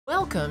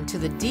Welcome to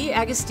the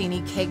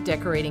D'Agostini Cake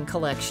Decorating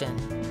Collection.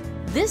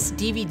 This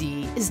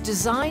DVD is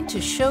designed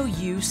to show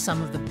you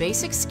some of the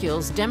basic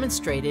skills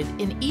demonstrated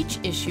in each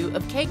issue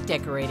of cake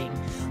decorating,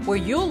 where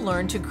you'll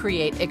learn to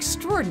create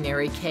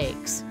extraordinary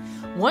cakes.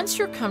 Once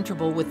you're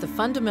comfortable with the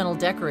fundamental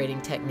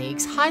decorating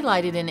techniques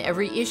highlighted in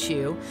every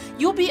issue,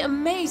 you'll be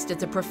amazed at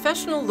the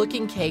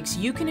professional-looking cakes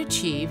you can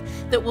achieve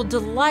that will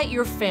delight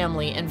your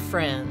family and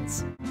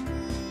friends.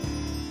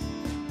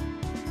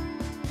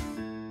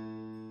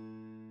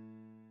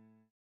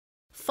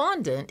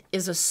 Fondant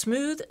is a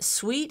smooth,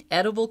 sweet,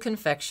 edible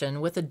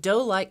confection with a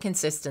dough-like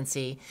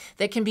consistency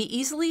that can be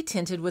easily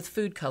tinted with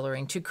food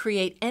coloring to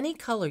create any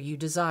color you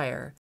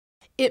desire.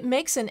 It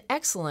makes an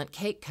excellent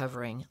cake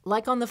covering,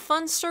 like on the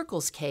Fun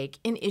Circles cake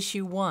in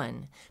Issue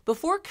 1.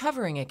 Before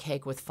covering a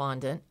cake with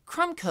fondant,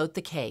 crumb coat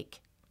the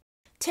cake.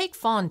 Take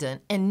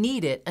fondant and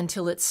knead it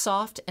until it's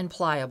soft and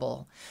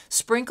pliable.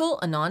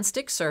 Sprinkle a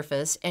nonstick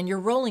surface and your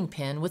rolling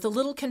pin with a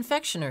little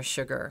confectioner's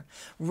sugar.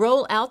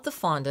 Roll out the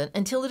fondant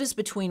until it is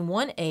between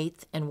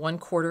 1/8 and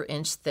 1/4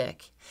 inch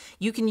thick.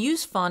 You can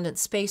use fondant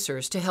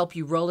spacers to help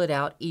you roll it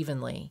out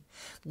evenly.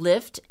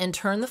 Lift and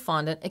turn the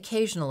fondant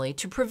occasionally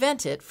to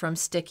prevent it from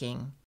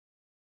sticking.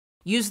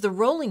 Use the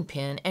rolling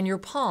pin and your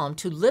palm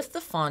to lift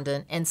the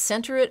fondant and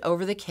center it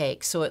over the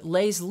cake so it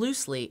lays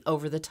loosely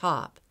over the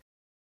top.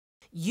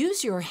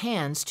 Use your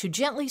hands to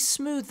gently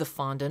smooth the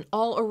fondant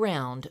all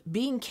around,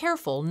 being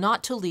careful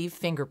not to leave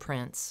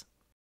fingerprints.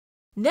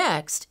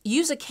 Next,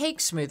 use a cake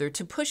smoother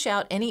to push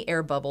out any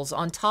air bubbles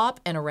on top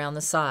and around the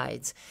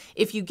sides.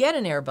 If you get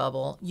an air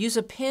bubble, use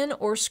a pin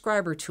or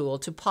scriber tool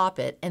to pop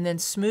it and then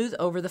smooth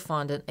over the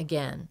fondant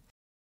again.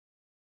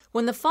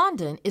 When the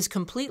fondant is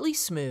completely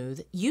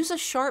smooth, use a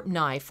sharp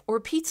knife or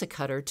pizza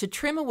cutter to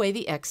trim away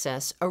the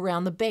excess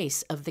around the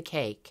base of the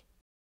cake.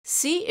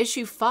 See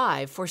Issue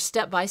 5 for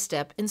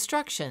step-by-step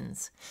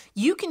instructions.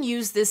 You can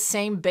use this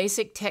same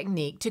basic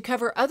technique to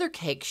cover other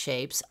cake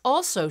shapes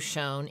also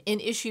shown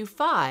in Issue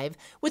 5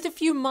 with a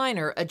few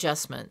minor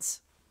adjustments.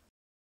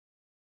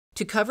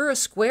 To cover a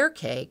square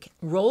cake,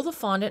 roll the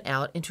fondant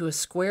out into a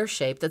square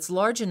shape that's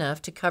large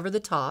enough to cover the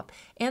top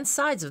and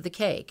sides of the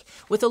cake,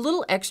 with a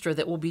little extra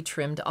that will be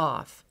trimmed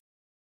off.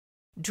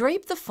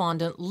 Drape the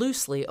fondant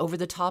loosely over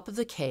the top of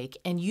the cake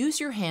and use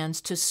your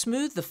hands to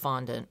smooth the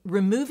fondant,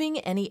 removing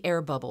any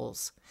air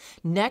bubbles.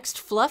 Next,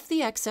 fluff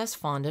the excess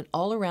fondant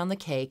all around the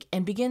cake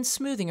and begin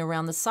smoothing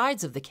around the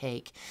sides of the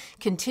cake,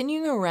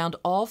 continuing around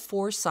all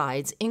 4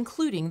 sides,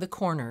 including the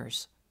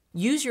corners.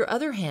 Use your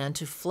other hand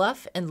to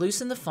fluff and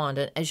loosen the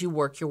fondant as you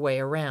work your way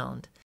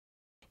around.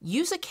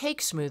 Use a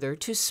cake smoother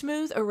to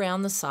smooth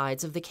around the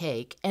sides of the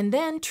cake and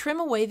then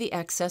trim away the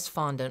excess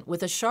fondant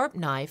with a sharp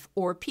knife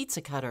or pizza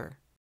cutter.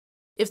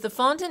 If the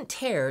fondant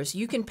tears,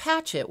 you can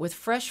patch it with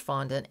fresh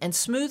fondant and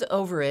smooth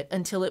over it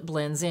until it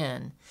blends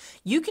in.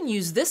 You can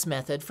use this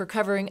method for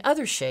covering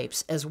other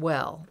shapes as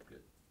well.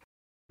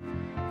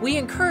 We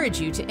encourage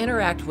you to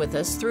interact with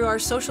us through our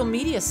social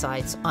media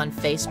sites on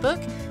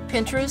Facebook,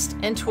 Pinterest,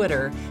 and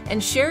Twitter,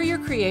 and share your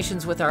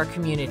creations with our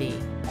community.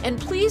 And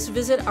please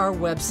visit our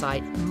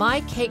website,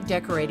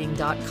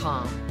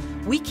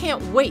 mycakedecorating.com. We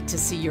can't wait to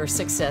see your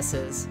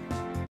successes.